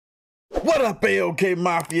What up, AOK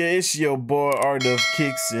Mafia? It's your boy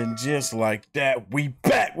Artofkickz, and just like that, we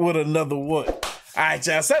back with another one. All right,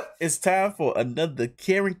 y'all, so it's time for another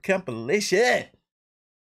Karen compilation.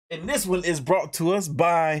 And this one is brought to us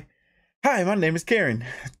by, hi, my name is Karen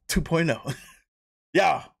 2.0.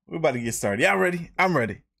 Y'all, we're about to get started. Y'all ready? I'm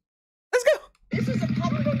ready. Let's go. This is a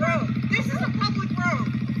public road. This is a public road.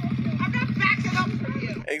 I'm not backing up for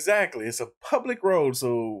you. Exactly. It's a public road,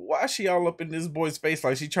 so why is she all up in this boy's face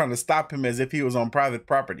like she's trying to stop him as if he was on private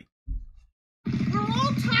property? We're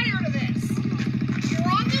all tired of this. You're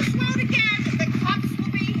on this road again, the cops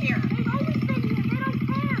will be here. They've always been here. They don't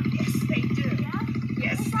care. Yes, they do.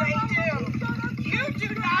 Yes, they do. You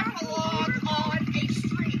do not belong on a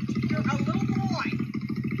street. You're a little boy.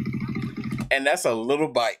 And that's a little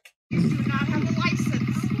bike. You do not have a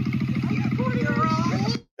license. You're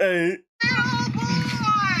a Hey. little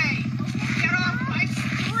boy. Get off my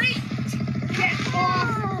street. Get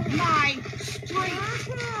off my street.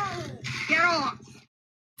 Get off.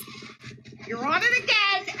 You're on it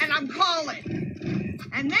again, and I'm calling.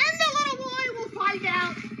 And then the little boy will find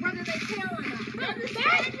out whether they care or not. You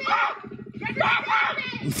understand me? You understand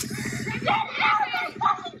me?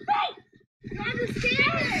 You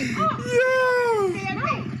understand me? Yeah.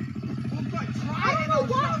 Well, good. Try it. I'll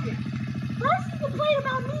show you. First you complain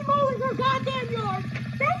about me mowing your goddamn yard.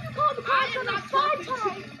 Then you call the I cops am on not the side talking to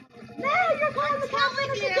time. you. Now you're calling the cops on the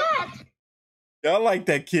telling you. cadet. Y'all like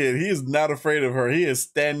that kid. He is not afraid of her. He is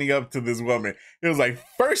standing up to this woman. He was like,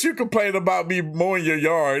 first you complain about me mowing your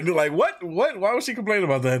yard. And they're like, what? Why would she complain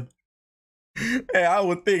about that? Hey, I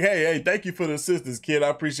would think, hey, thank you for the assistance, kid. I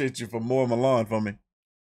appreciate you for mowing my lawn for me.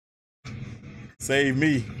 Save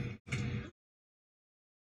me.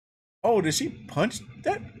 Oh, did she punch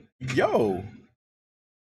that? Yo.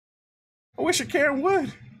 I wish Karen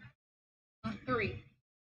would. 3.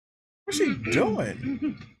 What's she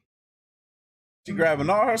doing? She grabbing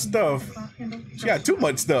all her stuff. She got too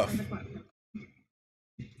much stuff.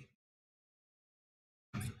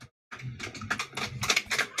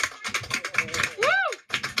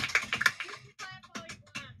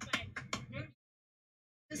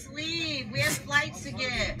 Just leave. We have flights to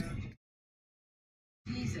get.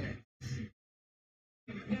 Jesus.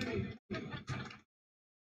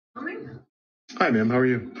 Filming? Hi, ma'am. How are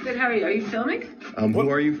you? Good, how are you? Are you filming? Who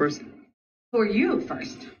are you first? Who are you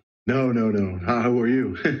first? No. How are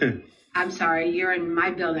you? I'm sorry, you're in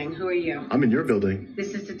my building. Who are you? I'm in your building. This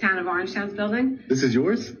is the town of Orangetown's building? This is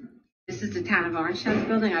yours? This is the town of Orangetown's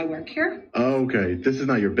building. I work here. Oh, okay. This is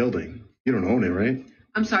not your building. You don't own it, right?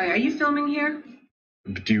 I'm sorry, are you filming here?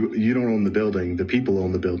 You don't own the building. The people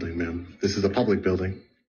own the building, ma'am. This is a public building.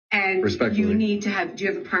 And Respectfully. you need to have, do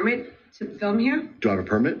you have a permit to film here? Do I have a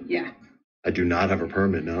permit? Yeah. I do not have a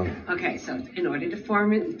permit, no. Okay, so in order to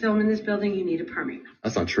film in this building, you need a permit.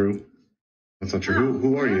 That's not true. That's not true. Oh,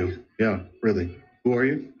 Who are really? you? Yeah, really. Who are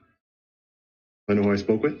you? I know who I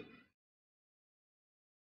spoke with?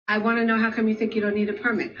 I want to know how come you think you don't need a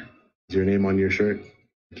permit? Is your name on your shirt?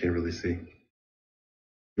 I can't really see.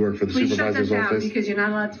 You work for the Please shut that supervisor's down office? because you're not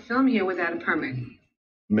allowed to film here without a permit.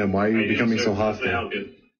 Ma'am, why are you becoming so hostile? How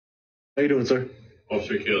How you doing, sir?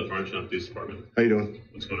 Officer Caleb, Orangetown Police Department. How you doing?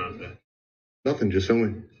 What's going on today? Nothing, just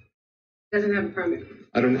filming. Doesn't have a permit.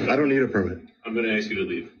 I don't need a permit. I'm going to ask you to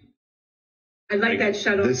leave. I'd like that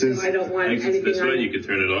shut off, This so is- I don't want Exit anything this on way, it. you can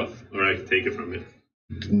turn it off, or I can take it from you.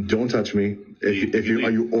 Don't touch me. If you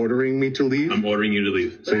are you ordering me to leave? I'm ordering you to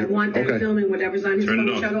leave. But I want that okay. filming, whatever's on his Turn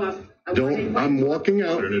it phone, off. shut off. I'm walking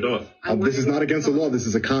out. Turn it off. This is not against the law. This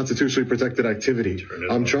is a constitutionally protected activity. Turn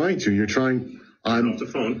it I'm off. trying to. You're trying. Turn off the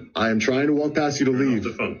phone. I am trying to walk past you to Turn off leave.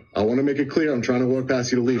 the phone. I want to make it clear. I'm trying to walk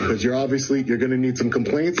past you to leave because you're going to need some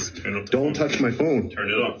complaints. Turn off the Don't phone. touch my phone. Turn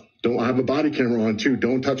it off. I have a body camera on too.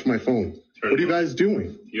 Don't touch my phone. Turn What are it you off. guys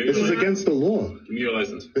doing? You're This is doing- against the law. Give me your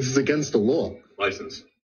license. This is against the law. License.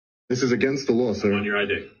 This is against the law, On sir. your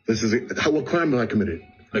ID. What crime have I committed?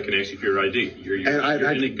 I can ask you for your ID. You're And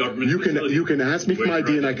in a government you facility. can ask me for my Where's ID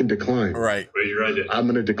your and I can decline. Right. Where's your ID? I'm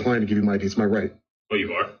going to decline to give you my ID. It's my right. Oh,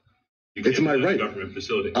 you are? You It's can't my use a right. government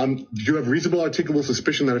facility. Do you have reasonable articulable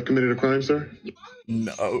suspicion that I've committed a crime, sir?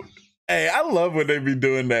 No. Hey, I love when they be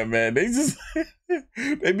doing that, man. They just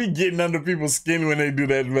they be getting under people's skin when they do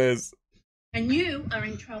that mess. And you are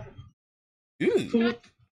in trouble. Ew.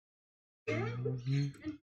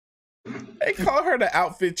 They call her the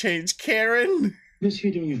outfit change Karen. Miss,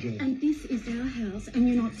 you're doing your job. And this is our house, and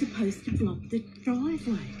you're not supposed to block the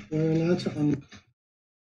driveway. We're allowed to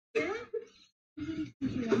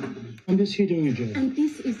I'm just here doing a job. And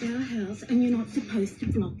this is our house, and you're not supposed to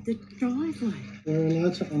block the driveway. We're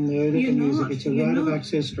allowed to unload it and use it. It's a right of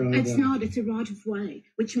access driveway. It's not. It's a right of way,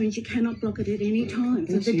 which means you cannot block it at any time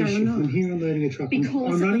for That's the the day or issue. night. I'm here unloading a truck. Because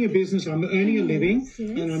I'm running a business. I'm earning a living,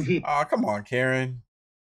 and I'm here. Oh, come on, Karen.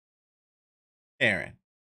 Karen,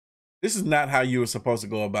 this is not how you were supposed to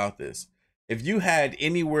go about this. If you had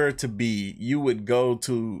anywhere to be, you would go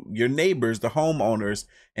to your neighbors, the homeowners,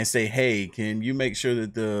 and say, hey, can you make sure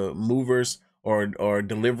that the movers or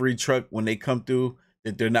delivery truck, when they come through,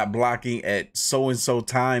 that they're not blocking at so-and-so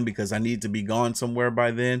time because I need to be gone somewhere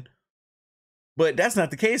by then? But that's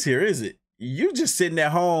not the case here, is it? You just sitting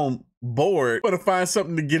at home bored, want to find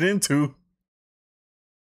something to get into.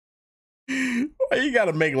 Why you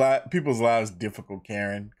gotta make people's lives difficult,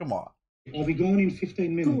 Karen? Come on. I'll be gone in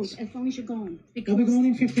 15 minutes. Good, as long as you're gone. I'll be gone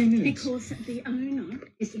in 15 minutes. Because the owner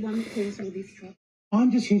is the one that calls all this trouble.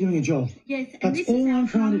 I'm just here doing a job. Yes, and That's all I'm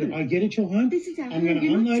trying to do. I get at your home. This is our I'm going to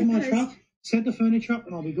unload my truck, set the furniture up,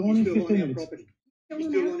 and I'll be gone in 15 minutes.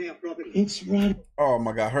 Still on our property. It's right. Oh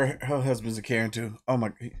my God, her husband's a Karen too. Oh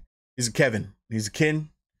my, he's a Kevin. He's a Ken.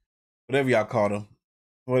 Whatever y'all call him.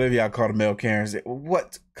 Whatever y'all call the male Karens.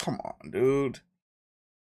 What? Come on, dude.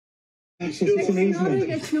 It's an easement.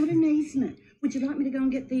 It's not an easement. Would you like me to go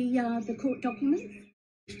and get the court documents?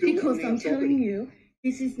 Because I'm telling you,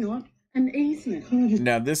 this is not an easement.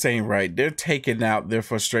 Now, this ain't right. They're taking out their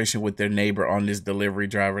frustration with their neighbor on this delivery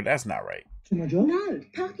driver. That's not right. My job? No,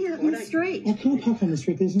 park out on the street. I can't park on the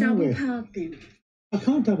street. There's Double nowhere. park then. I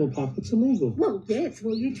can't double park. It's illegal. Well, yes.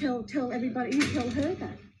 Well, you tell everybody. You tell her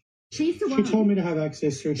that. She's the She one. told me to have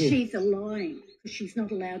access through here. She's lying because she's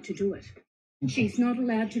not allowed to do it. She's not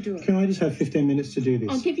allowed to do it. Can I just have 15 minutes to do this?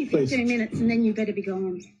 I'll give you 15 minutes and then you better be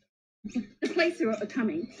gone. The police are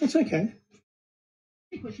coming. That's okay.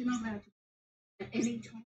 Because you're not allowed to at any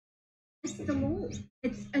time. It's the law.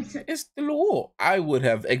 It's the law. I would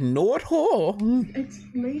have ignored her. It's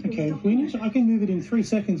legal. Okay, I can move it in 3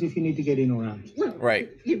 seconds if you need to get in or out. Well, right.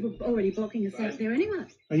 You're already blocking us out there anyway.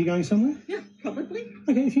 Are you going somewhere? Yeah, probably.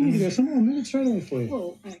 Okay, if you need to go somewhere, I'll move it straight away for you.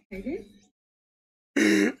 Well, okay then.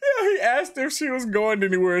 Yeah, he asked her if she was going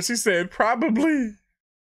anywhere. She said, probably.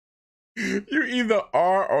 You either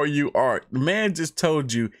are or you aren't. The man just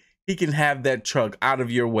told you he can have that truck out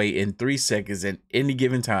of your way in 3 seconds at any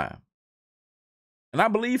given time. And I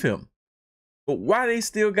believe him. But why they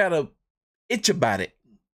still gotta itch about it?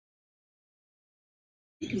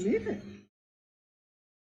 You can move it.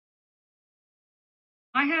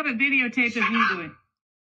 I have a videotape of you doing.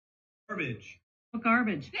 Garbage. What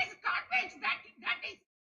garbage? This garbage that is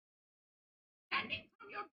landing from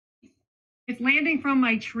your It's landing from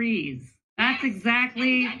my trees. That's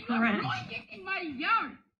exactly and correct. you're throwing it in my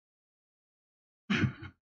yard.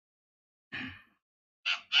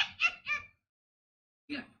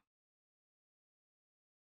 Yeah.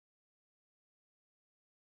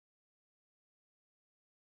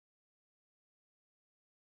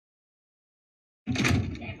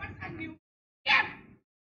 Yeah.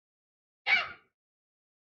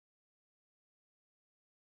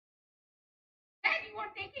 And you are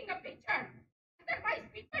taking a picture. Otherwise,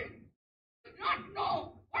 people do not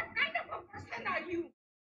know what kind of a person are you.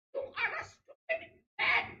 You are a stupid,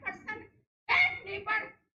 bad person, bad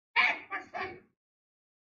neighbor, bad person.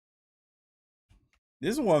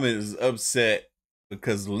 This woman is upset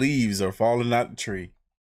because leaves are falling out the tree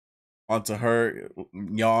onto her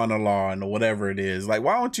lawn or lawn or whatever it is. Like,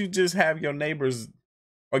 why don't you just have your neighbors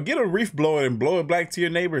or get a reef blower and blow it back to your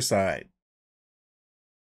neighbor's side?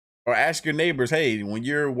 Or ask your neighbors, hey, when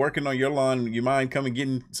you're working on your lawn, you mind coming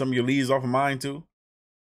getting some of your leaves off of mine too?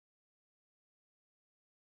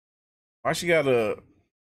 Why she gotta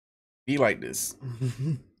be like this?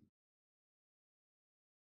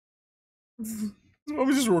 I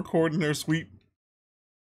was just recording her sweep.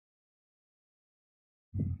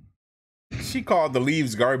 She called the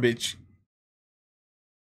leaves garbage.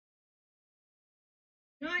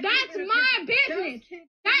 That's my business.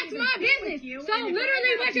 That's my business. So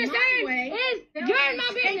literally what you're saying is you're in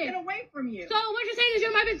my business. Taken away from you. So what you're saying is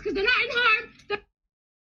you're my business because they're not in harm. They're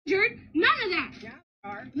injured. None of that. Yeah,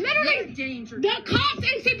 Literally, danger. the cops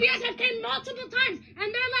and CPS have came multiple times and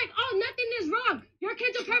they're like, oh, nothing is wrong. Your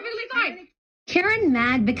kids are perfectly fine. Karen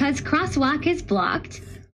mad because crosswalk is blocked.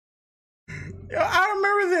 Yo, I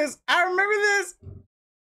remember this. I remember this.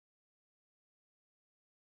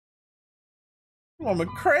 Woman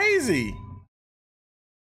crazy.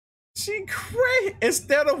 She crazy.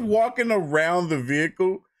 Instead of walking around the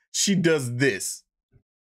vehicle, she does this.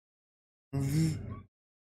 Yo.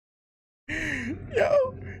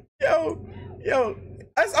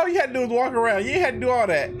 That's all you had to do was walk around. You ain't had to do all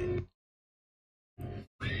that.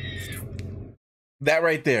 That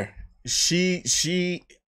right there. She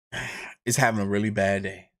is having a really bad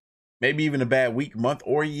day. Maybe even a bad week, month,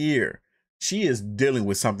 or year. She is dealing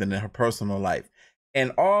with something in her personal life.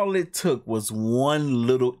 And all it took was one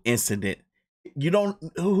little incident.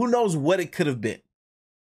 Who knows what it could have been.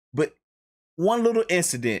 But one little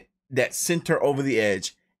incident that sent her over the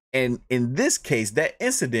edge. And in this case, that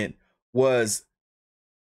incident was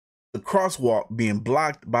the crosswalk being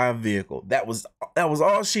blocked by a vehicle. That was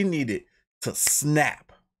all she needed to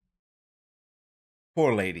snap.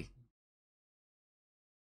 Poor lady.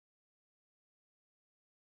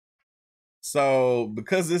 So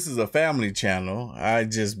because this is a family channel, I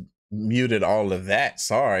just muted all of that.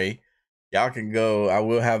 Sorry. Y'all can go. I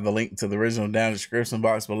will have the link to the original down in the description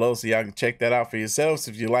box below so y'all can check that out for yourselves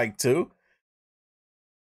if you like to.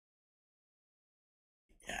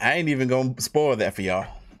 I ain't even gonna spoil that for y'all.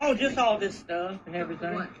 Oh, just all this stuff and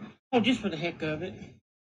everything. What? Oh, just for the heck of it.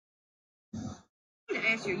 I'm gonna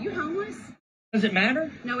ask you, are you homeless? Does it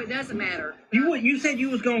matter? No, it doesn't matter. You said you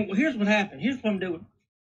was going. Well, here's what happened. Here's what I'm doing.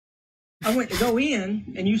 I went to go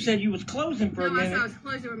in, and you said you was closing for a minute. No, I was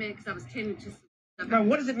closing for a minute because I was tending to stuff. Now,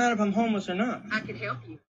 what does it matter if I'm homeless or not? I could help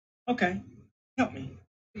you. Okay, help me.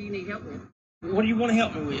 What do you need help with? What do you want to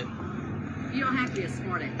help me with? You don't have to be a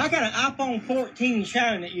smartass. I got an iPhone 14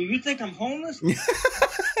 shouting at you. You think I'm homeless?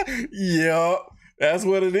 Yeah, that's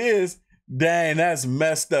what it is. Dang, that's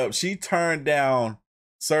messed up. She turned down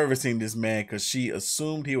servicing this man because she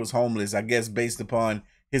assumed he was homeless, I guess based upon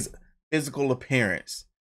his physical appearance.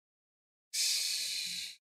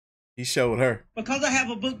 He showed her. Because I have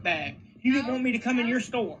a book bag. You didn't want me to come in your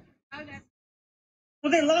store. Okay.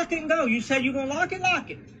 Well, then lock it and go. You said you're going to lock it, lock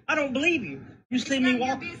it. I don't believe you. You see me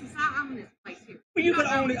walk. Business. I own this place here. Well, you could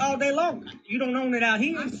own it all day long. You don't own it out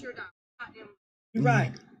here. I sure don't. You're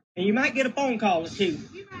right. And you might get a phone call or two.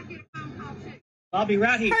 You might get a phone call too. I'll be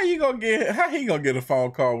right here. How he gonna get a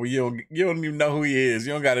phone call when you don't even know who he is?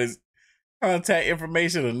 You don't got his contact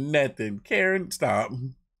information or nothing. Karen, stop.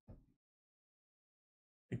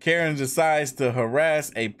 Karen decides to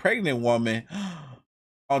harass a pregnant woman.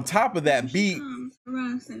 On top of that, beat.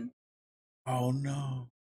 Harassing. Oh no.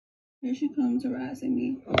 Here she comes harassing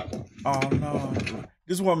me. Oh no.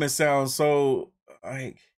 This woman sounds so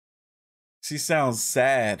like she sounds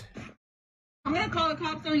sad. I'm gonna call the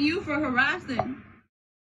cops on you for harassing.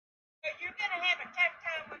 But you're gonna have a tough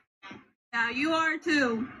time with me. Yeah, you are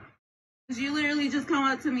too. Cause you literally just come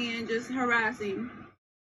up to me and just harassing.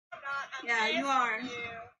 Yeah, you are.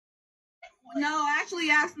 No, actually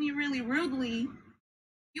asked me really rudely.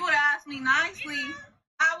 You would have asked me nicely.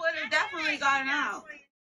 I would have definitely gotten out.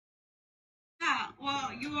 Yeah,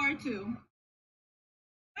 well, you are too.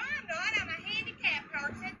 No, I'm not. I'm a handicapped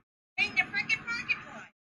person in the freaking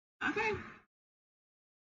marketplace. Okay.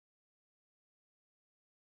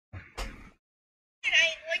 It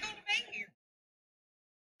ain't legal to be here.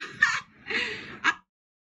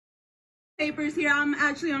 Papers here. I'm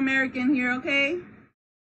actually American here, okay?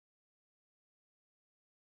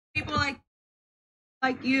 People like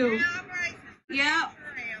you. Yeah.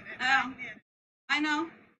 I know.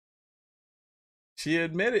 She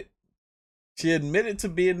admitted. She admitted to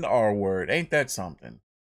being the R word. Ain't that something?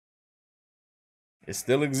 It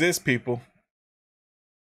still exists, people.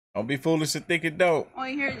 Don't be foolish to think it don't. Oh,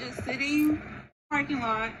 here just sitting parking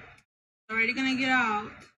lot. Already gonna get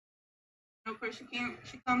out. Of course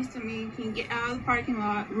she comes to me, can get out of the parking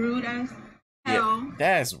lot, rude as hell. Yeah,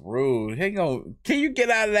 that's rude. Hang on. Can you get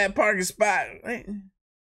out of that parking spot?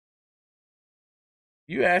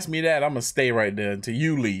 You ask me that, I'm gonna stay right there until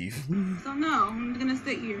you leave. So no, I'm gonna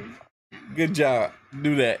sit here. Good job.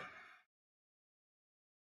 Do that.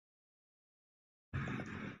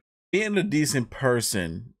 Being a decent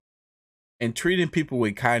person and treating people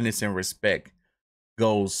with kindness and respect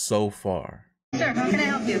goes so far. Sir, how can I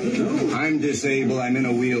help you? I'm disabled. I'm in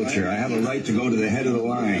a wheelchair. I have a right to go to the head of the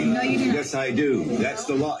line. No, you do not. Yes, I do. That's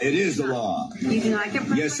the law. It is the law. You do not get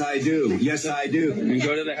Yes, I do. Yes, I do. You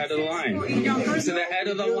go to the head of the line. You don't go To the head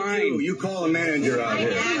of the line. You call a manager out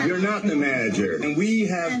here. You're not the manager. And we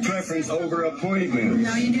have preference over appointments.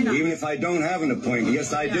 No, you do not. Even if I don't have an appointment.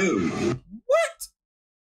 Yes, I do. What?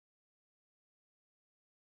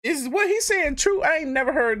 Is what he's saying true? I ain't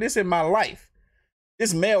never heard this in my life.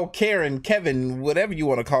 This male Karen, Kevin, whatever you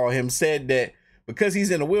want to call him, said that because he's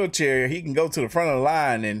in a wheelchair, he can go to the front of the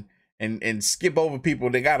line and skip over people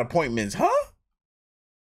that got appointments. Huh?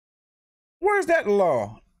 Where's that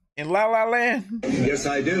law in La La Land? Yes,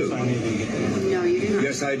 I do. No, you do not.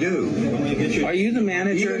 Yes, I do. Are you the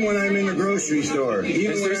manager? Even when I'm in the grocery store.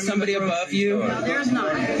 Even Is when there I'm somebody in the above grocery you? store. No, there's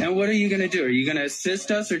not. And what are you going to do? Are you going to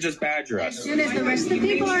assist us or just badger us? And if the rest of the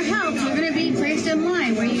people are helped, you're going to be placed in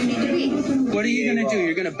line where you need to be. What are you going to do?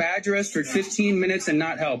 You're going to badger us for 15 minutes and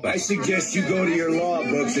not help I us? suggest you go to your law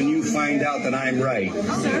books and you find out that I'm right.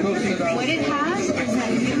 Sir, what it has is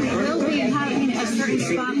that you will be having a certain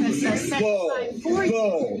spot that's set Whoa, aside for you.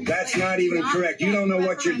 whoa, that's not even correct. You don't know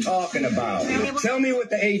what you're talking about. Tell me what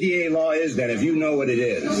the ADA law is then, if you know what it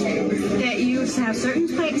is. That you have certain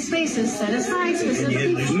spaces set aside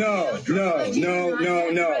specifically for No.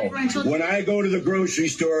 When I go to the grocery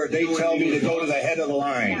store, they tell me to go to the head of the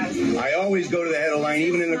line. I always go to the head of the line,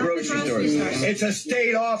 even in the grocery store. It's a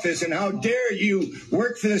state office, and how dare you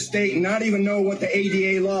work for the state and not even know what the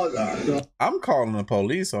ADA laws are? I'm calling the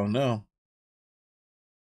police on them.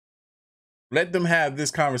 Let them have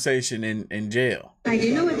this conversation in jail. I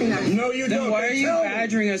do know what they are. No, you Then don't. why are you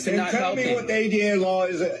badgering us and not tell me helping? what the ADA law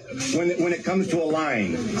is when it comes to a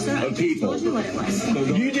line of people. I told you what it was.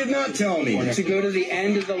 You did not tell me. To go to the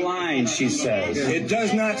end of the line, she says. It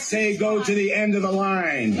does not say go to the end of the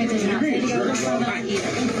line. It does not say to go to the line either.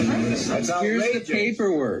 That's Here's the outrageous.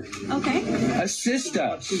 paperwork. Okay. Assist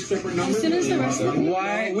us. As soon as the rest of the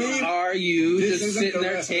Why are you This just isn't sitting the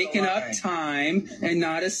there rest of the taking up line. time and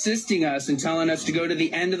not assisting us and telling us to go to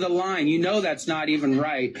the end of the line? You know that's not even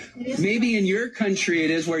right. Maybe in your country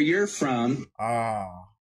it is where you're from. Ah,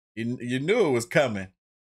 you knew it was coming.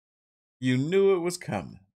 You knew it was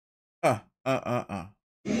coming. You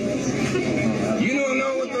don't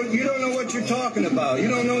know what you're talking about. You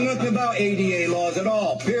don't know nothing about ADA laws at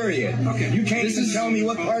all. Period. Okay. You can't even tell me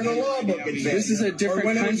what part of the law book it's in. This is a different or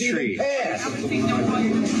when country. It was even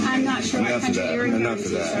passed. I'm not sure what country you're referring to,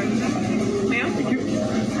 sir.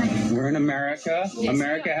 We're in America. Yes,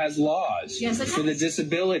 America we are. has laws Yes, it for the has.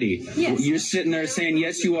 disability. Yes. You're sitting there saying,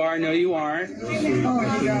 yes, you are, no, you aren't.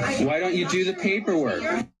 Why don't you do the paperwork?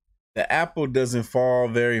 The apple doesn't fall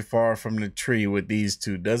very far from the tree with these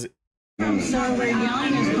two, does it? So we're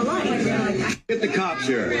yelling is polite. Get the cops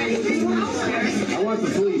here. I want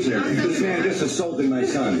the police here. This man just assaulted my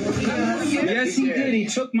son. Yes, he did. He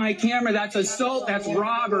took my camera. That's assault. That's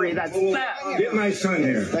robbery. That's theft. Get my son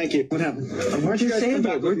here. Thank you. What happened? We're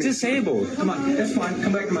disabled. We're disabled. Come on. That's fine.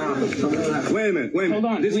 Come back to my office. Wait a minute. Hold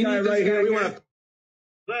on. This We guy need this right here, guy we here. want to...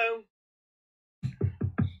 Hello?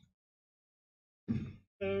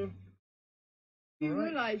 Hello? You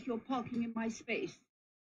realize you're parking in my space.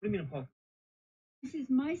 What do you mean I'm parking? This is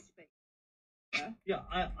my space. Yeah,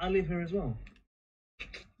 I live here as well.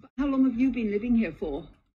 How long have you been living here for?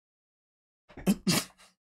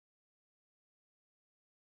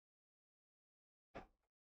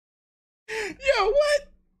 Yo, what?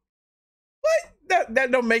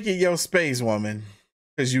 That don't make it your space, woman,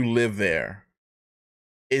 because you live there.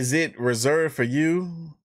 Is it reserved for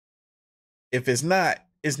you? If it's not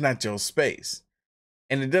your space.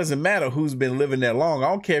 And it doesn't matter who's been living there long. I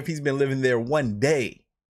don't care if he's been living there one day.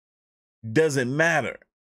 Doesn't matter.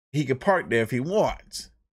 He could park there if he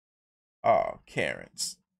wants. Oh,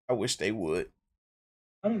 Karens. I wish they would.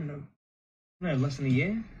 I don't know. No, less than a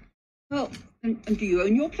year? Well, and do you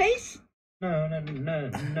own your place? No,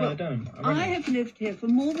 I don't. I have lived here for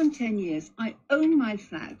more than 10 years. I own my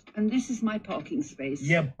flat, and this is my parking space.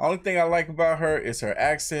 Yeah. Only thing I like about her is her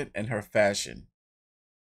accent and her fashion.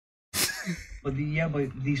 But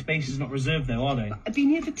the space is not reserved though, are they? I've been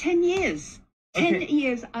here for 10 years. Okay. 10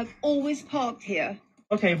 years I've always parked here.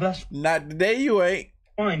 Okay, but that's Not today, you ain't.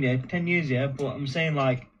 fine, yeah. 10 years, yeah. But I'm saying,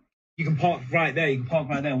 like, you can park right there. You can park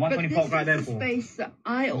right there. Why can't you park right there This is for? the space that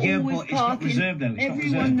I Yeah, always but it's not park reserved, though. in. It's not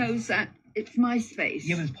Everyone reserved. knows that. It's my space.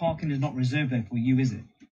 Yeah, but this parking is not reserved there for you, is it?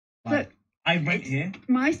 Like, But I rent here.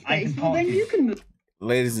 my I space. can Well, park then here. you can move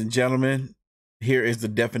Ladies and gentlemen, here is the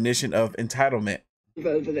definition of entitlement.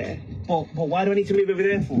 over there. But why do I need to move over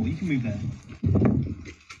there for? You can move there.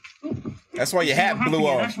 That's why your See hat what blew happened? Yeah,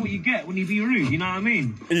 off. that's what you get when you be rude. You know what I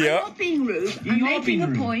mean? I'm Yeah. not being rude. Yeah, I'm you are making being a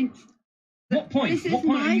rude. point. What point? This is What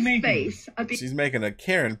point are my you making? space. I've been She's making a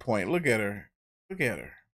Karen point. Look at her. Look at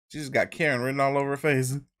her. She just got Karen written all over her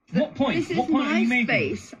face. What point? This is What point are my you making?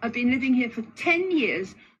 space. I've been living here for 10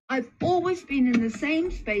 years. I've always been in the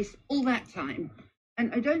same space all that time.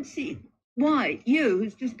 And I don't see why you,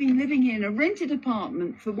 who's just been living here in a rented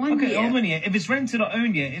apartment for 1 Okay, year. hold on here. If it's rented or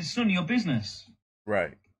owned yet, it's none of your business.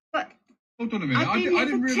 Right. But Hold on a minute. I've I been here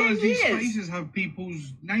didn't for 10 realise these years. spaces have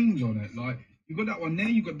people's names on it. Like, you got that one there,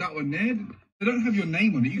 you got that one there. They don't have your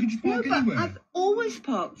name on it. You can just no, park but anywhere. I've always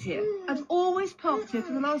parked here. I've always parked here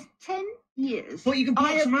for the last 10 years. But you can park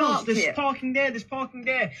I have somewhere else. parked There's here. parking there, there's parking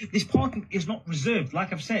there. This parking is not reserved,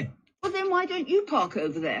 like I've said. Well, then why don't you park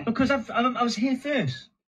over there? Because I was here first.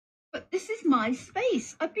 But this is my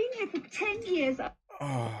space. I've been here for 10 years.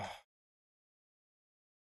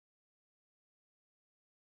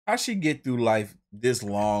 How she get through life this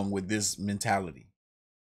long with this mentality?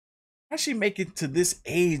 How she make it to this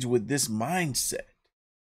age with this mindset?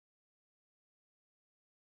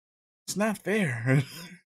 It's not fair.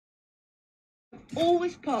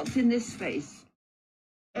 Always parked in this space.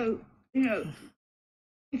 So, you know,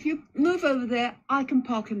 if you move over there, I can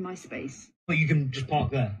park in my space. But you can just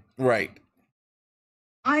park there. Right.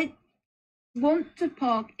 I want to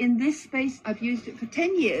park in this space. I've used it for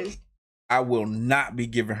 10 years. I will not be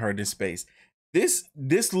giving her this space.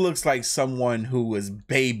 This looks like someone who was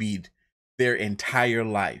babied their entire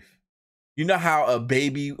life. You know how a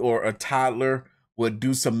baby or a toddler would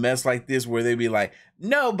do some mess like this where they'd be like,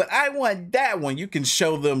 no, but I want that one. You can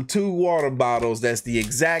show them 2 water bottles that's the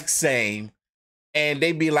exact same. And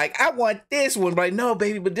they'd be like, I want this one. But like, no,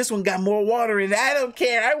 baby, but this one got more water in it. I don't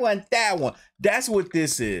care. I want that one. That's what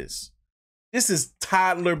this is. This is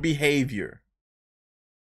toddler behavior.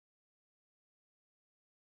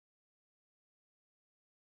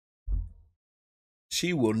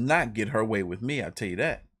 She will not get her way with me, I'll tell you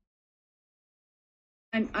that.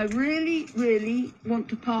 And I really, really want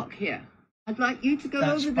to park here. I'd like you to go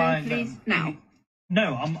over there, please, now.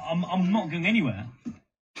 No, I'm not going anywhere.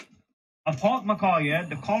 I've parked my car, yeah?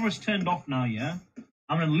 The car is turned off now, yeah?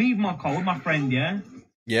 I'm going to leave my car with my friend, yeah?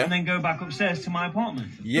 Yeah. And then go back upstairs to my apartment.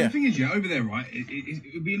 Yeah. The thing is, yeah, over there, right,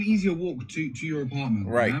 it would be an easier walk to your apartment.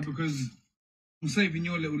 Right. Yeah? Because I'm saving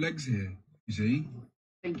your little legs here, you see?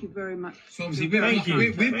 Thank you very much. So obviously, we're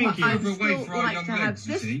parking I'd over away still for our like young to have legs,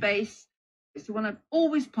 you this see? space. It's the one I've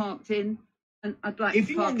always parked in, and I'd like If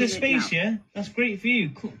to you park want the in it space, now. yeah, that's great for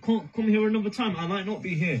you. Come here another time. I might not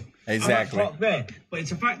be here. Exactly. I might park there, but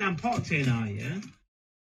it's a fact that I'm parked here now, yeah?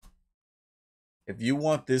 If you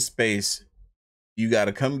want this space, you got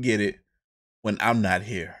to come get it when I'm not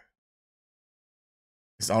here.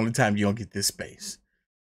 It's the only time you don't get this space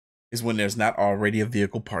is when there's not already a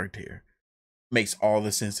vehicle parked here. Makes all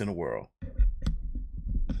the sense in the world.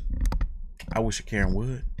 I wish Karen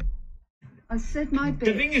would. I said my bit.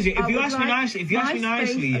 The thing is, if you ask me nicely, I've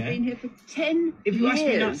yeah. been here for 10 If you ask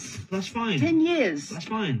me years. that's fine. 10 years. That's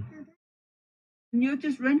fine. And you're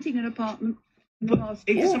just renting an apartment. But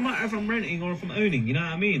it doesn't matter if I'm renting or if I'm owning, you know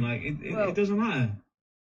what I mean? Like, it doesn't matter.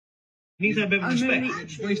 You need to have a bit of respect. You're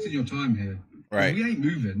just wasting your time here. Right. We ain't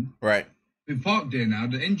moving. Right. We've parked here now.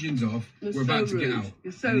 The engine's off. We're about to get out.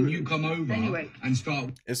 You're so and then rude. you come over and start.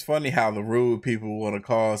 It's funny how the rude people want to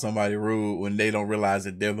call somebody rude when they don't realize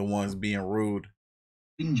that they're the ones being rude.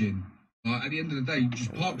 Engine. At the end of the day,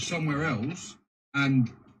 just park somewhere else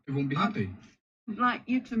and everyone will be happy. I'd like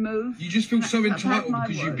you to move. You just feel so I've had entitled my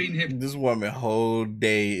because you've word. been here. This woman's whole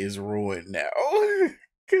day is ruined now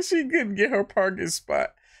because she couldn't get her parking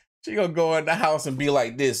spot. She gonna go in the house and be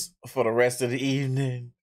like this for the rest of the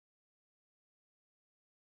evening.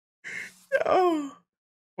 Oh,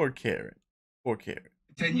 poor Karen. Poor Karen.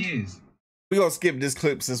 10 years. We're gonna skip this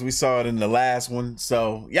clip since we saw it in the last one.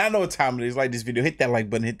 So y'all know what time it is. Like this video, hit that like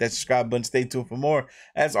button, hit that subscribe button, stay tuned for more.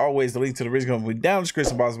 As always, the link to the original will be down in the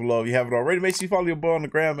description box below. If you haven't already, make sure you follow your boy on the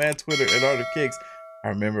gram and Twitter at Artofkickz. I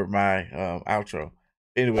remember my outro.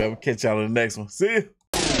 Anyway, I'll catch y'all in the next one. See ya.